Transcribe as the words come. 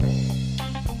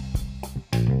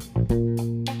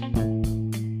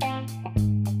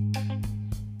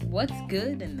What's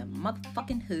good in the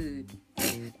motherfucking hood?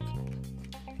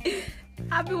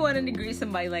 I've been wanting to greet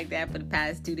somebody like that for the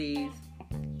past 2 days,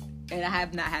 and I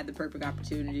have not had the perfect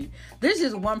opportunity. There's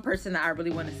just one person that I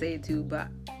really want to say it to, but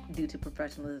due to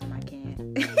professionalism, I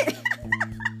can't.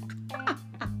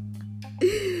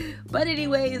 But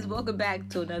anyways, welcome back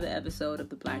to another episode of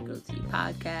the Black Girl Tea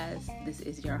Podcast. This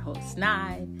is your host,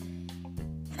 Nye,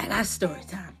 and I got story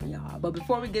time for y'all. But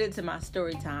before we get into my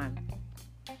story time,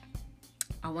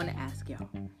 I want to ask y'all,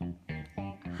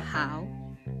 how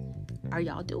are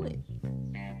y'all doing?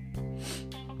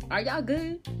 Are y'all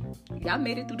good? Y'all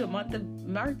made it through the month of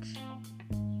March?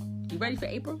 You ready for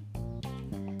April?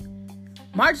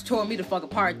 March tore me the fuck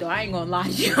apart, though. I ain't gonna lie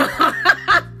to you.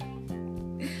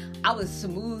 I was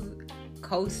smooth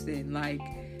coasting. Like,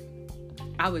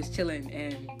 I was chilling.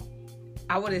 And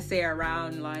I want to say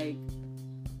around, like,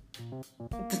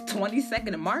 the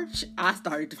 22nd of March, I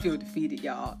started to feel defeated,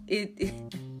 y'all.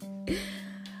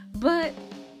 But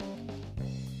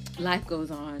life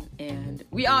goes on, and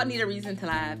we all need a reason to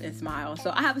laugh and smile.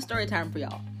 So I have a story time for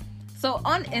y'all. So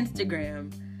on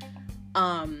Instagram,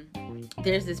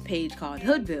 there's this page called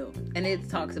Hoodville, and it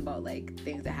talks about like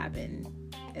things that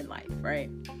happen in life, right?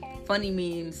 Funny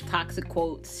memes, toxic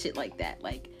quotes, shit like that.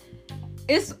 Like,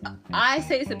 I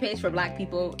say it's a page for black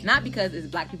people, not because it's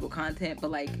black people content,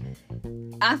 but like,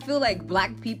 I feel like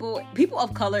black people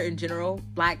of color in general,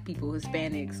 black people,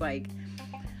 Hispanics, like,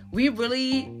 we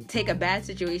really take a bad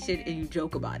situation and you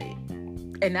joke about it.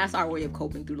 And that's our way of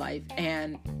coping through life.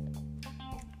 And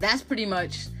that's pretty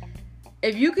much,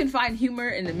 if you can find humor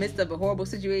in the midst of a horrible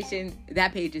situation,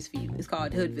 that page is for you. It's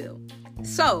called Hoodville.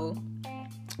 So,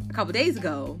 a couple days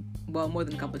ago, well, more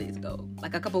than a couple days ago,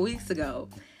 like a couple weeks ago,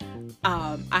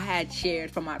 I had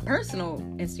shared from my personal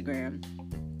Instagram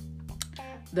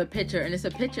the picture, and it's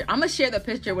a picture. I'm gonna share the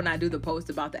picture when I do the post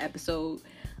about the episode.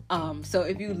 So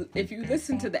if you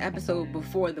listen to the episode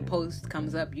before the post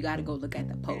comes up, you got to go look at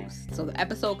the post. So the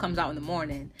episode comes out in the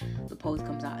morning, the post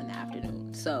comes out in the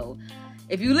afternoon. So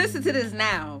if you listen to this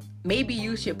now, maybe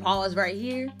you should pause right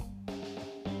here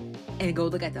and go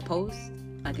look at the post.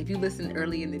 Like, if you listen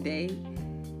early in the day,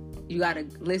 you got to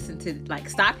listen to, like,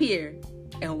 stop here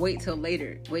and wait till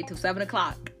later. Wait till 7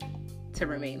 o'clock to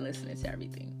remain listening to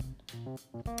everything.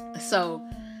 So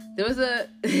there's a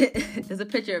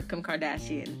picture of Kim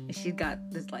Kardashian, and she's got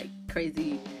this like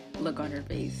crazy look on her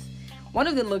face. One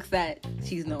of the looks that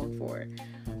she's known for,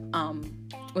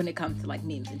 when it comes to like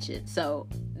memes and shit. So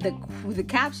the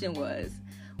caption was,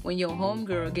 "When your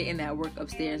homegirl getting that work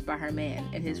upstairs by her man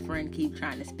and his friend keep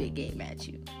trying to spit game at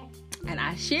you." And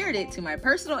I shared it to my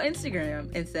personal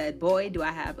Instagram and said, "Boy, do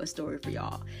I have a story for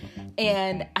y'all."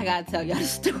 And I gotta tell y'all the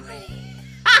story.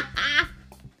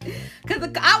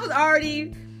 Because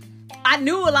I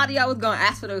knew a lot of y'all was going to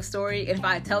ask for the story. And if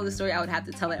I tell the story, I would have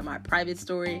to tell it in my private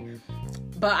story.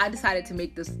 But I decided to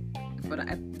make this for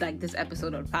this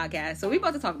episode of the podcast. So we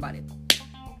about to talk about it.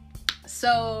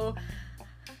 So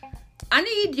I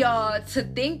need y'all to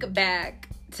think back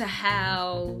to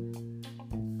how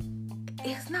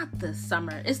it's not the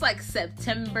summer. It's like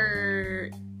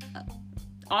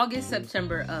August,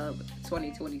 September of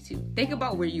 2022. Think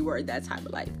about where you were at that time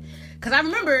of life. Because I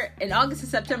remember in August and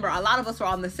September, a lot of us were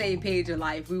on the same page in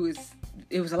life.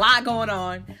 It was a lot going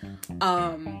on.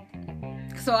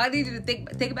 So I need you to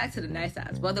think back to the nice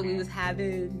times. Whether we was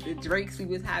having, the drinks we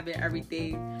was having,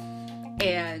 everything.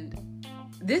 And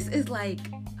this is like,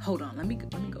 hold on, let me go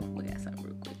look at something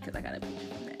real quick. Because I got a picture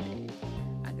from that day.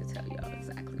 I can tell y'all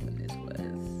exactly when this was.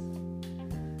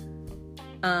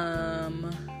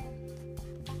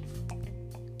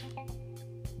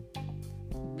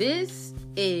 This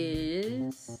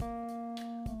is,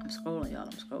 I'm scrolling, y'all,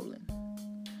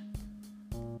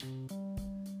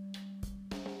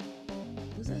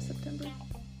 Was that September?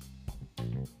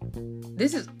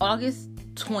 This is August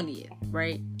 20th,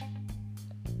 right?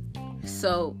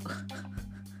 So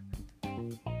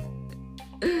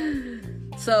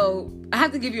I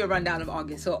have to give you a rundown of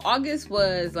August. So August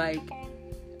was like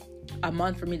a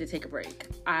month for me to take a break.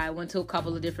 I went to a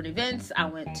couple of different events. I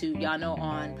went to, y'all know,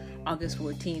 on August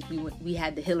 14th, we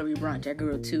had the Hillary brunch at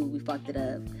Girl 2. We fucked it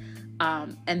up.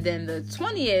 And then the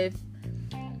 20th,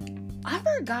 I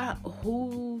forgot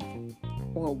who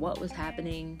or what was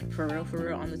happening for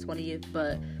real on the 20th,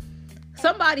 but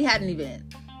somebody had an event.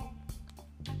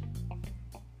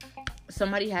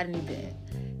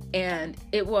 And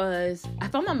it was,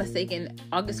 if I'm not mistaken,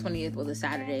 August 20th was a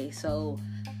Saturday. So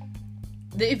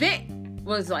the event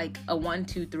was like a 1,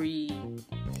 2, 3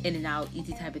 in and out,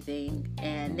 easy type of thing.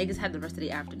 And niggas had the rest of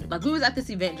the afternoon. Like, we was at this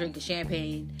event drinking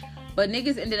champagne, but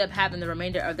niggas ended up having the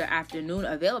remainder of their afternoon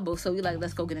available. So we like,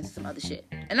 let's go get into some other shit.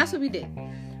 And that's what we did.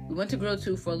 We went to Grill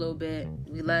 2 for a little bit.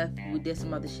 We left. We did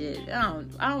some other shit. I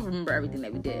don't remember everything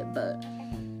that we did, but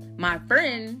my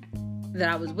friend that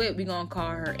I was with, we gonna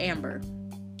call her Amber.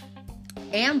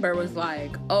 Amber was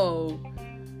like, oh,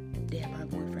 damn, her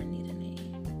boyfriend need a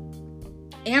name.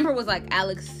 Amber was like,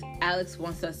 Alex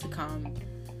wants us to come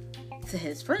to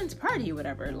his friend's party or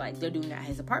whatever. Like, they're doing that at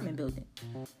his apartment building.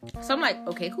 So I'm like,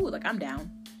 okay, cool. Like, I'm down.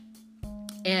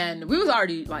 And we was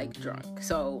already, like, drunk.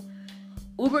 So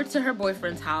Uber to her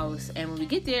boyfriend's house. And when we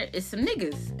get there, it's some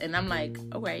niggas. And I'm like,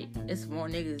 all right, it's more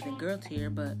niggas than girls here.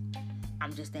 But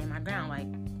I'm just staying my ground. Like,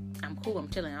 I'm cool. I'm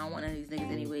chilling. I don't want none of these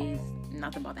niggas anyways.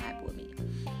 Nothing about to happen with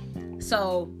me.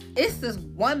 So it's this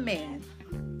one man.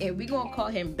 And we gonna call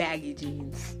him Baggy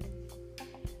Jeans.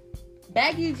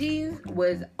 Baggy Jeans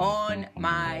was on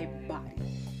my body.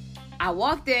 I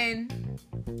walked in,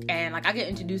 and like I get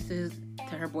introduced to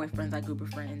her boyfriend's like group of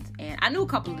friends, and I knew a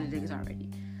couple of the niggas already.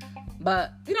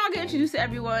 But you know, I get introduced to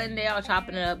everyone. They all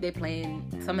chopping it up. They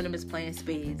playing. Some of them is playing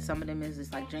spades. Some of them is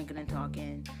just like drinking and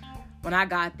talking. When I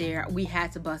got there, we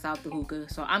had to bust out the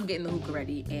hookah, so I'm getting the hookah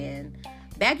ready. And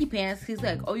Baggy Pants, he's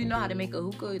like, "Oh, you know how to make a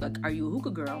hookah? Like, are you a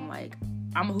hookah girl?" I'm like,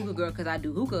 I'm a hookah girl because I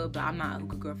do hookah, but I'm not a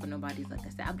hookah girl for nobody's like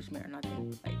establishment or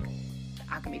nothing. Like,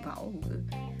 I can make my own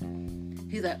hookah.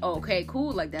 He's like, oh, okay,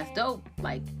 cool. Like, that's dope.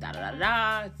 Like,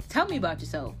 da-da-da-da. Tell me about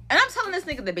yourself. And I'm telling this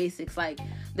nigga the basics. Like,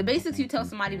 the basics you tell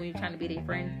somebody when you're trying to be their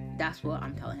friend, that's what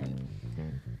I'm telling him.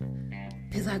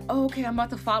 He's like, oh, okay, I'm about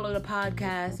to follow the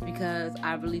podcast because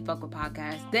I really fuck with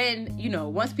podcasts. Then, you know,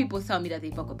 once people tell me that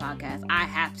they fuck with podcasts, I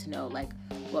have to know, like,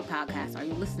 what podcasts are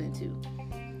you listening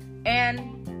to?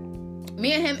 And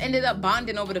me and him ended up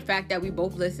bonding over the fact that we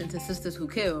both listen to Sisters Who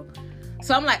Kill.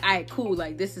 So I'm like, all right, cool.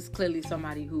 Like, this is clearly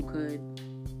somebody who could,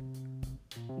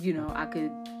 you know, I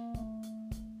could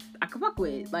fuck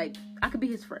with. Like, I could be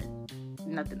his friend.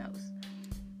 Nothing else.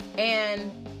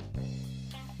 And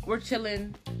we're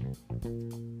chilling,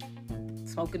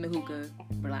 smoking the hookah,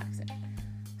 relaxing.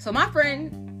 So my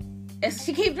friend,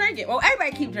 she keep drinking. Well,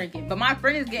 everybody keep drinking. But my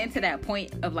friend is getting to that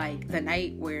point of, like, the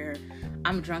night where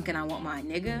I'm drunk and I want my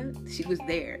nigga. She was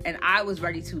there. And I was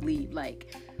ready to leave.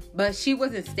 Like, but she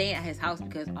wasn't staying at his house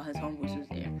because all his homeboys was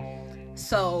there.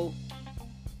 So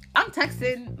I'm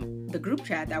texting the group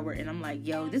chat that we're in. I'm like,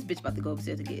 yo, this bitch about to go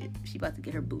upstairs she about to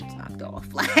get her boots knocked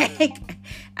off. Like,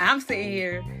 I'm sitting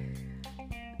here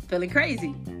feeling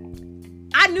crazy.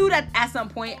 I knew that at some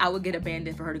point I would get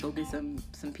abandoned for her to go get some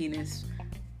penis.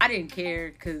 I didn't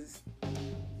care because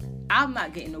I'm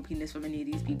not getting no penis from any of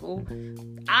these people.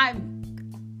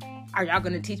 Are y'all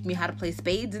gonna teach me how to play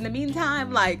spades in the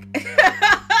meantime? Like,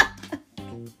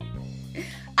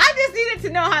 I just needed to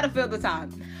know how to fill the time.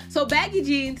 So Baggy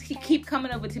Jeans, he keep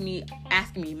coming over to me,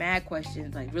 asking me mad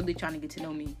questions, like really trying to get to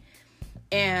know me.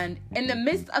 And in the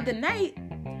midst of the night,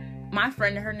 my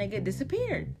friend and her nigga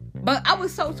disappeared. But I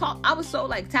was so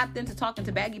like tapped into talking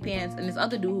to Baggy Pants and this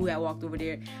other dude who had walked over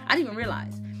there. I didn't even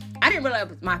realize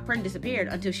my friend disappeared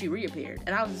until she reappeared.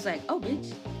 And I was just like, oh,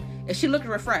 bitch. And she looked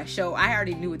refreshed, so I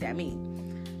already knew what that means.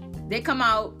 They come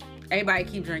out, everybody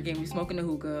keep drinking, we smoking the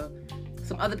hookah.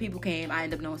 Some other people came, I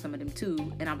ended up knowing some of them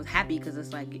too. And I was happy because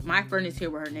it's like, my friend is here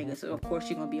with her nigga, so of course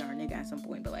she gonna be our nigga at some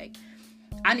point. But like,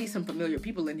 I need some familiar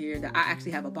people in here that I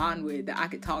actually have a bond with, that I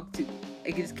could talk to.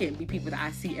 It just can't be people that I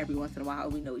see every once in a while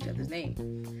and we know each other's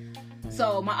name.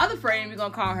 So my other friend, we're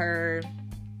gonna call her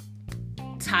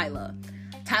Tyler.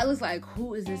 Tyler's like,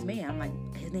 who is this man? I'm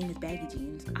like, his name is Baggy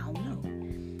Jeans. I don't know.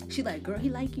 She like, girl, he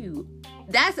like you.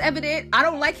 That's evident. I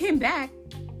don't like him back.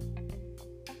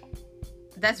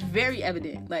 That's very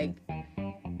evident. Like,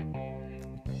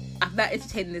 I'm not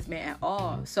entertaining this man at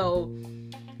all. So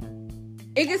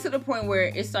it gets to the point where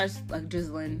it starts like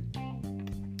drizzling.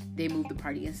 They move the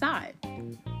party inside.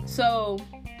 So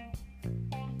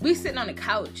we sitting on the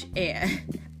couch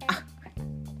and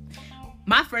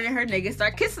my friend and her nigga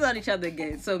start kissing on each other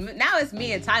again. So now it's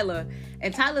me and Tyler.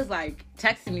 And Tyler's like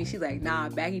texting me. She's like, nah,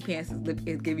 Baggy Pants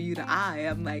is giving you the eye.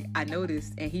 I'm like, I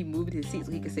noticed. And he moved his seat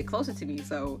so he could sit closer to me.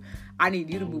 So I need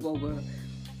you to move over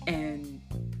and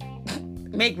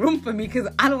make room for me because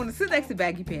I don't want to sit next to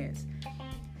Baggy Pants.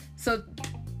 So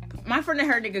my friend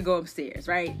and her nigga go upstairs,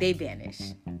 right? They vanish.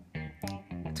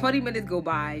 20 minutes go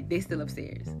by. They still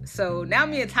upstairs. So now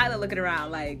me and Tyler looking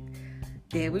around like,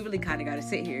 damn, we really kind of got to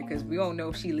sit here because we don't know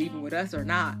if she leaving with us or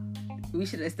not. We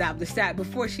should establish that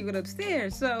before she went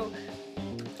upstairs. So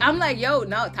I'm like, yo,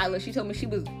 no, Tyler. She told me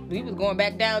we was going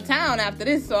back downtown after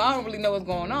this, so I don't really know what's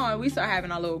going on. We start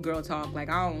having our little girl talk. Like,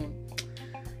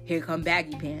 here come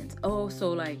Baggy Pants. Oh,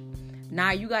 so like,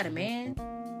 nah, you got a man?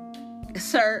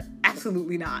 Sir,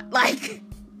 absolutely not. Like,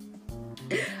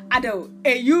 I know.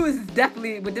 And you is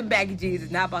definitely, with them baggy jeans,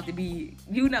 is not about to be,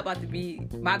 you not about to be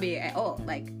my man at all.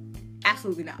 Like,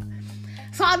 absolutely not.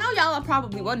 So I know y'all are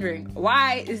probably wondering,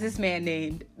 why is this man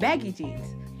named Baggy Jeans?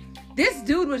 This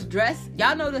dude was dressed,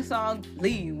 y'all know the song,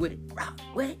 Lean With It, Rock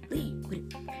With It, Lean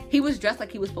With It. He was dressed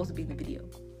like he was supposed to be in the video.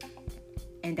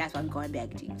 And that's why we call him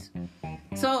Baggy Jeans.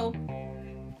 So,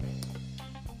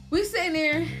 we sitting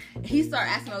there, he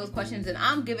started asking all those questions, and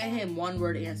I'm giving him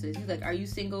one-word answers. He's like, are you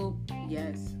single?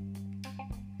 Yes.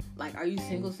 Like, are you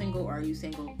single, or are you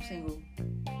single?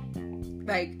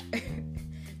 Like,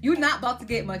 you're not about to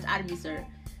get much out of me, sir.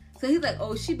 So he's like,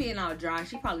 oh, she being all dry.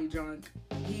 She probably drunk.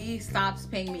 He stops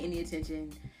paying me any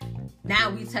attention.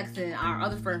 Now we texting our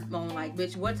other friend phone like,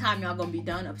 bitch, what time y'all gonna be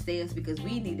done upstairs? Because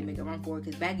we need to make a run for it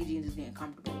because Baggy Jeans is getting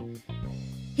comfortable.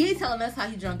 He's telling us how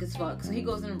he drunk as fuck. So he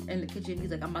goes in the kitchen.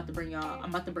 He's like, I'm about to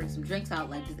bring some drinks out.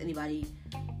 Like, does anybody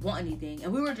want anything?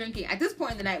 And we were drinking. At this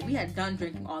point in the night, we had done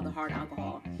drinking all the hard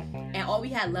alcohol. And all we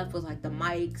had left was like the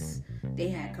mics. They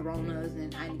had Coronas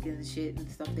and Heinekens and shit and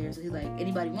stuff there. So he's like,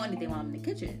 anybody want anything while I'm in the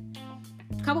kitchen?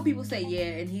 A couple people say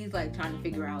yeah. And he's like trying to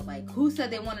figure out like, who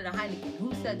said they wanted a Heineken?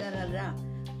 Who said da-da-da-da?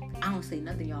 I don't say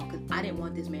nothing, y'all, because I didn't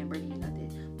want this man bringing me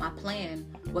nothing. My plan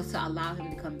was to allow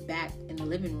him to come back in the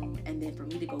living room and then for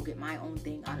me to go get my own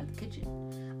thing out of the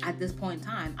kitchen. At this point in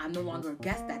time, I'm no longer a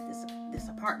guest at this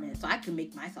apartment, so I can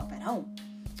make myself at home.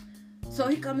 So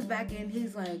he comes back in,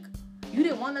 he's like, you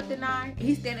didn't want nothing, nah?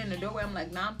 He's standing in the doorway. I'm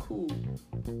like, nah, I'm cool.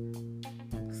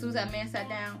 As soon as that man sat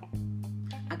down,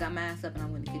 I got my ass up and I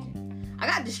went in the kitchen. I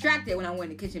got distracted when I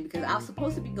went in the kitchen because I was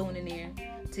supposed to be going in there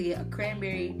to get a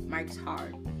cranberry Mike's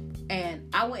Hard. And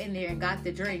I went in there and got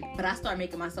the drink, but I started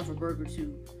making myself a burger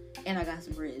too. And I got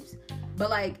some ribs. But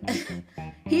like,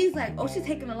 he's like, oh, she's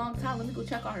taking a long time. Let me go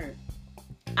check on her.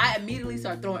 I immediately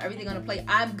start throwing everything on the plate.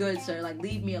 I'm good, sir. Like,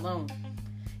 leave me alone.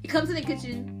 He comes in the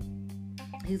kitchen.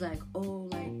 He's like, oh,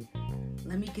 like,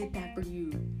 let me get that for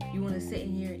you. You want to sit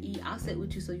in here and eat? I'll sit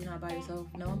with you so you're not by yourself.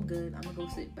 No, I'm good. I'm going to go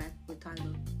sit back with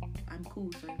Tyler. I'm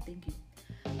cool, sir. Thank you.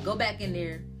 Go back in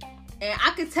there. And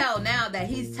I could tell now that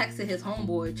he's texting his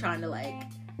homeboy trying to like,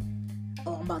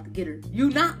 oh, I'm about to get her. You're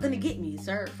not going to get me,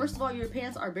 sir. First of all, your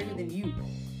pants are bigger than you.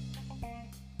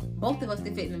 Both of us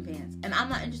can fit in them pants. And I'm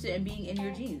not interested in being in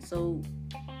your jeans. So,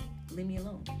 leave me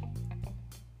alone.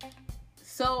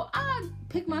 So, I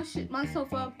pick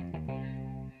myself up.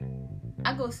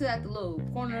 I go sit at the little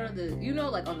corner of the, you know,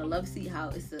 like on the love seat, how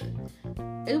it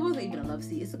wasn't even a love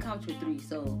seat. It's a couch with three.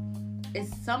 So,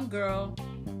 it's some girl,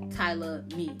 Tyler,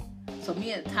 me. So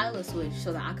me and Tyler switched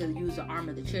so that I could use the arm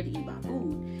of the chair to eat my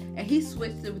food. And he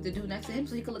switched it with the dude next to him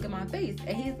so he could look at my face.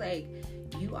 And he's like,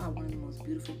 you are one of the most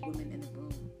beautiful women in the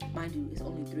room. Mind you, it's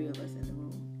only 3 of us in the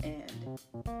room.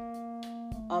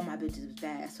 And all my bitches is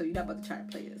bad. So you're not about to try to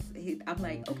play this. I'm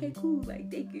like, okay, cool. Like,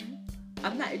 thank you.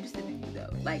 I'm not interested in you, though.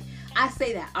 Like, I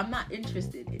say that. I'm not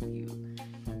interested in you.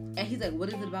 And he's like, what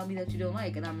is it about me that you don't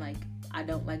like? And I'm like, I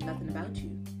don't like nothing about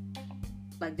you.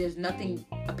 Like, there's nothing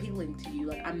appealing to you.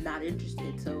 Like, I'm not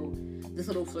interested. So, this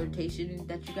little flirtation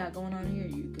that you got going on here,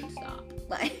 you can stop.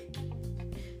 Like,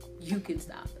 you can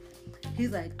stop.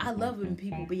 He's like, I love when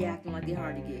people be acting like they're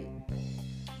hard to get.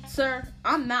 Sir,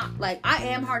 I'm not. Like, I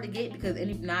am hard to get because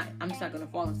if not, I'm just not going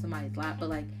to fall in somebody's lap. But,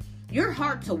 like, you're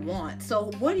hard to want.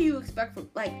 So, what do you expect from,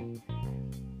 like...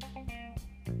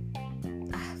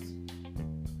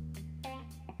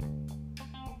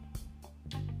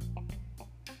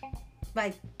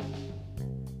 Like,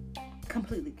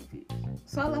 completely confused.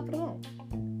 So I left it alone.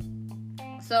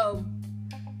 So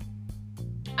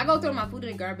I go throw my food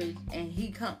in the garbage, and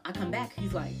I come back.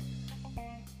 He's like,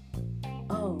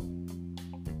 "Oh,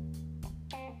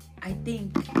 I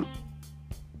think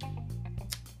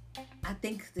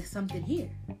there's something here.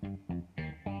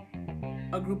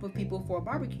 A group of people for a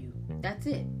barbecue. That's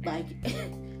it. Like,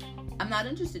 I'm not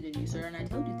interested in you, sir. And I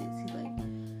told you this." He's like,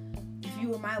 you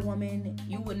were my woman,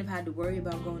 you wouldn't have had to worry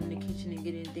about going in the kitchen and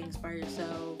getting things by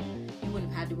yourself. You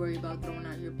wouldn't have had to worry about throwing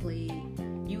out your plate.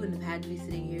 You wouldn't have had to be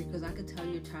sitting here because I could tell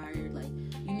you're tired. Like,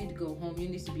 you need to go home. You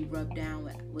need to be rubbed down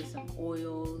with some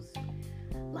oils,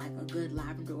 like a good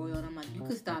lavender oil. And I'm like, you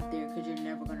could stop there because you're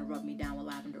never going to rub me down with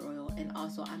lavender oil. And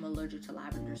also, I'm allergic to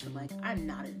lavender. So, like, I'm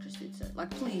not interested, sir. Like,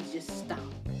 please just stop.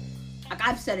 Like,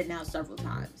 I've said it now several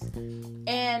times.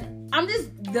 And I'm just,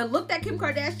 the look that Kim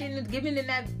Kardashian is giving in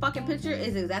that fucking picture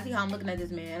is exactly how I'm looking at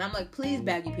this man. And I'm like, please,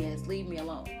 baggy pants, leave me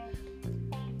alone.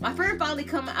 My friend finally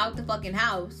come out the fucking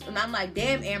house. And I'm like,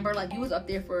 damn, Amber, like, you was up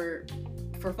there for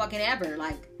fucking ever.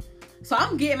 Like, so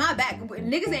I'm getting my back.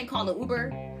 Niggas ain't calling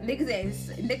Uber. Niggas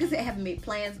ain't having made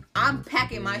plans. I'm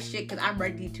packing my shit because I'm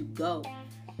ready to go.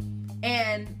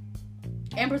 And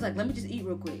Amber's like, let me just eat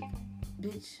real quick.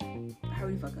 bitch,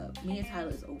 hurry the fuck up. Me and Tyler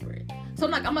is over it. So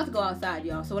I'm like, I'm about to go outside,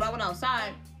 y'all. So when I went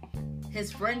outside,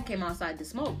 his friend came outside to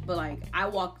smoke. But like, I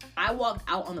walked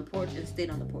out on the porch and stayed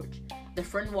on the porch. The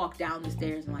friend walked down the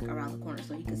stairs and like around the corner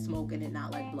so he could smoke and it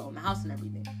not like blow in the house and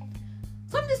everything.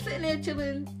 So I'm just sitting there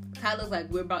chilling. Tyler's like,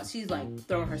 she's like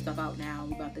throwing her stuff out now.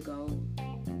 We about to go.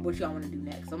 What y'all want to do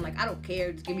next? So I'm like, I don't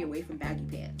care. Just get me away from baggy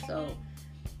pants. So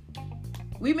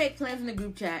we make plans in the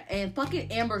group chat, and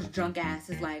fucking Amber's drunk ass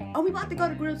is like, oh, we about to go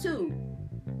to Grill 2.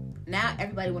 Now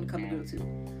everybody want to come to Grill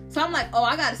 2. So I'm like, oh,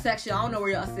 I got a section. I don't know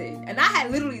where y'all sitting. And I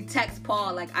had literally text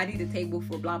Paul, like, I need a table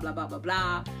for blah, blah, blah, blah,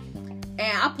 blah.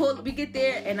 And we get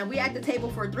there, and we at the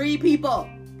table for 3 people.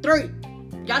 3.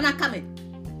 Y'all not coming.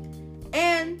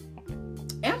 And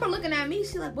Amber looking at me,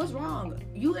 she's like, what's wrong?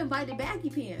 You invited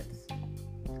baggy pants.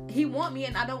 He want me,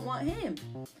 and I don't want him.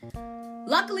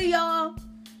 Luckily, y'all,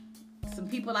 some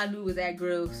people I knew was at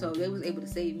Grill, so they was able to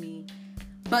save me.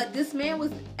 But this man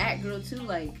was at Grill 2,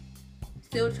 like,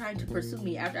 still trying to pursue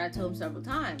me after I told him several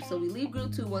times. So we leave Grill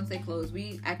 2 once they close.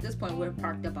 At this point, we're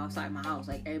parked up outside my house.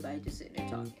 Like, everybody just sitting there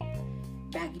talking.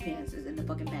 Baggy pants is in the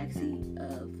fucking backseat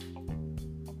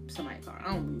of somebody's car.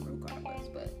 I don't remember what car it was,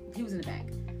 but he was in the back.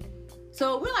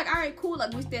 So we're like, all right, cool.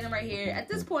 Like, we're standing right here. At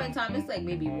this point in time, it's like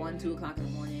maybe 1, 2 o'clock in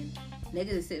the morning. Niggas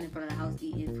is sitting in front of the house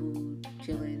eating food,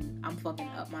 chilling. I'm fucking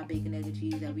up my bacon, egg, and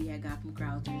cheese that we had got from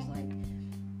Krauser's, like,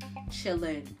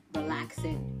 chilling,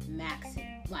 relaxing, maxing.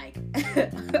 Like,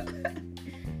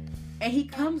 and he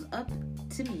comes up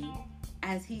to me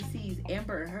as he sees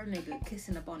Amber and her nigga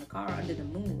kissing up on the car under the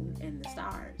moon and the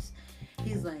stars.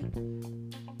 He's like,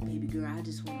 baby girl, I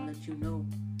just want to let you know,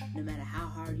 no matter how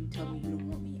hard you tell me you don't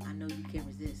want me, I know you can't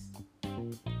resist.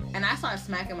 And I started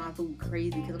smacking my food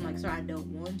crazy because I'm like, sir, I don't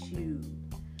want you.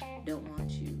 Don't want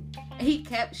you. And he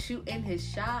kept shooting his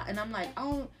shot, and I'm like,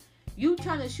 oh, you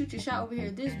trying to shoot your shot over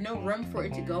here, there's no room for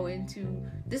it to go into.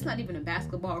 This not even a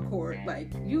basketball court.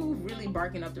 Like, you really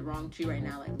barking up the wrong tree right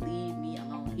now. Like, leave me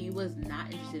alone. He was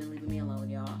not interested in leaving me alone,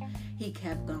 y'all. He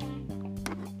kept going.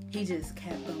 He just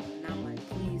kept going. And I'm like,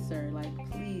 please, sir, like,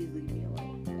 please leave me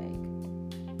alone.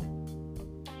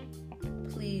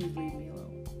 Like, please leave me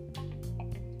alone.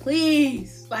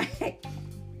 Please. Like,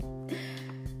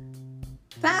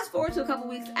 fast forward to a couple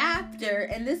weeks after,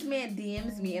 and this man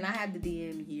DMs me, and I have the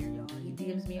DM here, y'all. He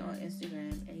DMs me on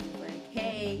Instagram, and he's like,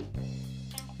 hey,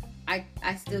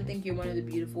 I still think you're one of the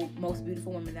most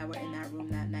beautiful women that were in that room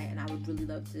that night, and I would really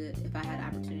love to, if I had the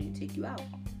opportunity, to take you out.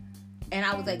 And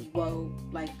I was like, whoa,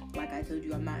 like I told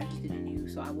you, I'm not interested in you,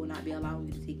 so I will not be allowing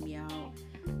you to take me out.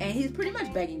 And he's pretty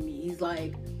much begging me. He's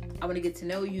like, I want to get to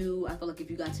know you. I feel like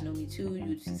if you got to know me too,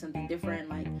 you'd see something different.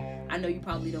 Like, I know you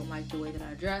probably don't like the way that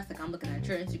I dress. Like, I'm looking at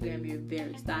your Instagram, you're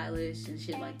very stylish and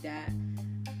shit like that.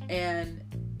 And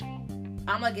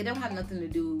I'm like, it don't have nothing to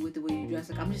do with the way you dress.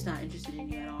 Like, I'm just not interested in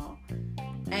you at all.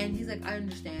 And he's like, I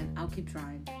understand. I'll keep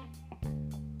trying.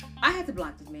 I had to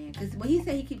block this man because when he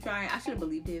said he keep trying, I should have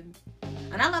believed him.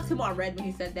 And I left him on red when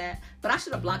he said that, but I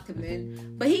should have blocked him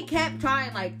then. But he kept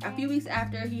trying. Like, a few weeks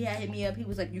after he had hit me up, he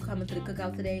was like, you coming to the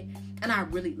cookout today? And I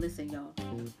really, listen, y'all.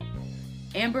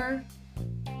 Amber,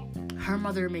 her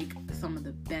mother make some of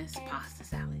the best pasta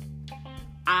salad.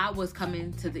 I was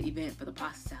coming to the event for the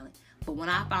pasta salad. But when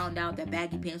I found out that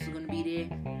Baggy Pants was going to be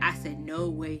there, I said, no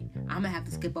way. I'm going to have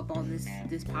to skip up on this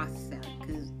pasta salad.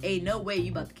 Because ain't no way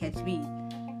you about to catch me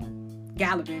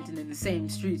gallivanting in the same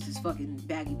streets as fucking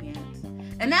Baggy Pants.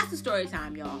 And that's the story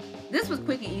time, y'all. This was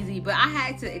quick and easy, but I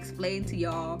had to explain to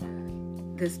y'all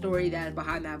the story that is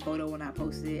behind that photo when I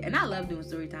posted it. And I love doing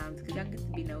story times because y'all get to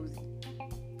be nosy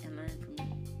and learn from me.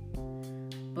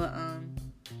 But,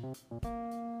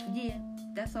 yeah,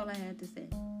 that's all I had to say.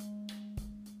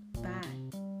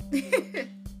 Bye.